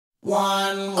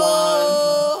One.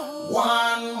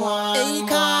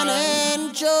 Akon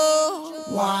and Joe.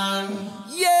 One.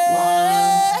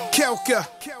 Yeah. Kelka.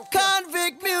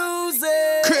 Convict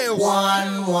music. Krill.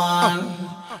 One.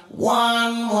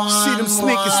 See them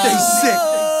sneakers, stay sick.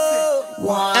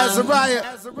 Azariah.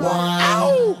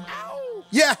 Ow.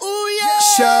 Yeah. Ooh, yeah.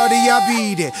 Shawty, I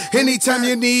beat it. Anytime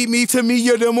you need me, to me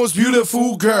you're the most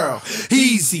beautiful girl.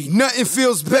 Easy, nothing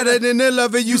feels better than the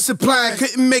love you supplying.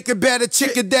 Couldn't make a better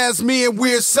chick, that's me in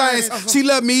weird science. She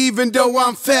love me even though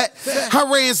I'm fat. I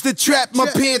ran's the trap, my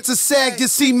pants are sag, you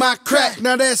see my crack.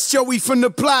 Now that's Joey from the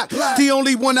block, the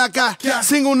only one I got.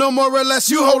 Single no more or less,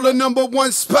 you hold a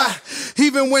 #1 spot.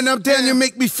 Even when I'm down, you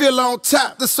make me feel on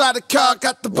top. The side of the car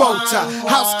got the bow tie,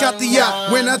 house got the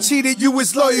yacht. When I cheated, you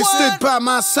was loyal, stood by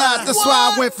my side. That's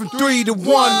why I went from 3 to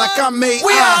 1, like I made.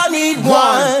 We all need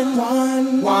one.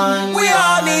 We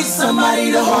all need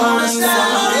somebody to hold us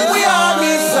down. We all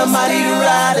need somebody to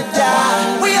ride or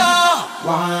die. We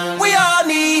all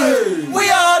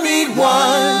need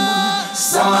one.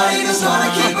 Somebody that's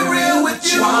gonna keep it real with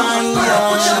you. Put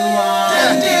up with you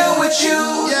and deal with you.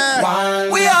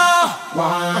 We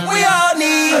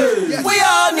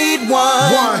all need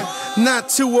one. Not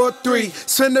 2 or 3,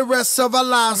 spend the rest of our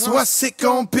lives, what's it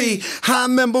gon' be? I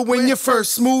remember when you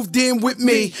first moved in with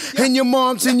me, and your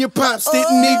moms and your pops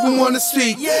didn't even wanna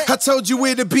speak. I told you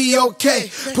it'd be okay,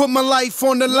 put my life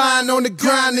on the line, on the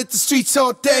grind, at the streets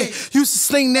all day. Used to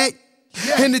sling that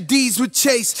and the D's would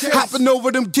chase, hopping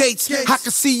over them gates, I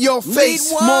could see your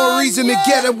face. More reason to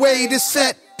get away, this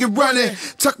fat running,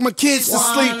 tuck my kids to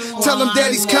sleep, tell them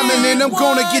daddy's coming and I'm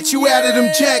gonna get you out of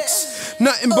them jacks.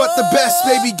 Nothing but the best,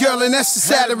 baby girl, and that's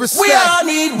just out of respect. We all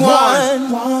need one.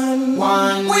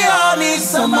 We all need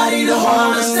somebody to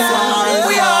hold us down.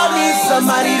 We all need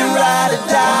somebody to ride or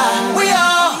die. We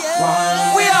all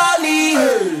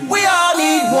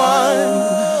need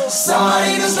one.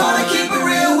 Somebody that's gonna keep it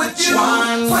real with you.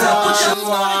 Put up with you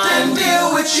and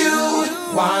deal with you.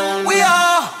 We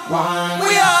all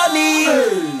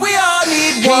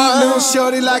need one. Ain't no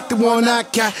shorty like the one I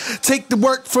got. Take the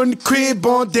work from the crib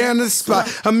on down to the spot.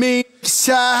 I mean,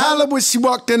 shy holler when she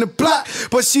walked in the block,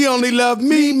 but she only loved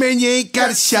me, man, you ain't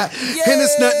got a shot. And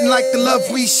it's nothing like the love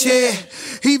we share.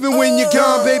 Even when you're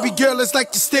gone, baby girl, it's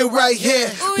like you're still right here.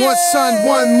 One sun,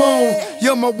 one moon,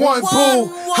 you're my one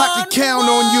boo. I can count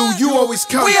on you, you always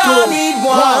come through. We all need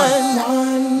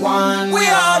one. We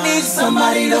all need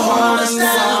somebody to hold us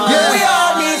down. We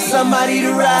all need somebody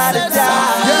to ride or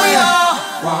die.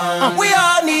 We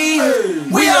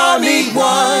all need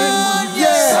one.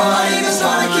 Somebody that's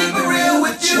gonna keep it real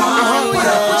with you. Put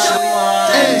up with you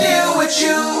and deal with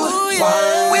you.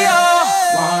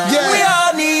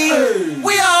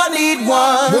 We all need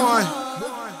one.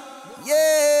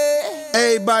 Yeah.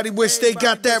 Everybody wish they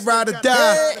got that ride or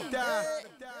die.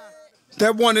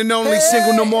 That one and only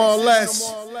single, no more or less.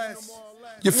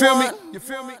 You feel me?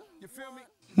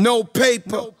 No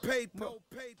paper.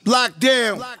 Locked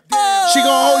down. She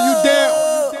gon' hold you down.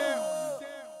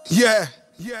 Yeah.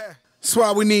 That's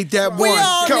why we need that one. We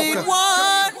all need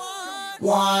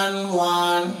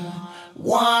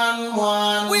One.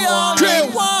 We all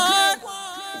need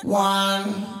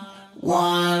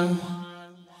One.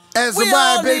 As a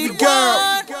ride, baby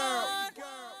girl.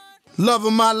 Love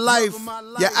of my life.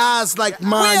 Your eyes like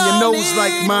mine, your nose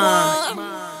like mine.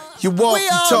 You walk, you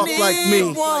talk like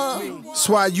me. That's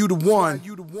why you the one.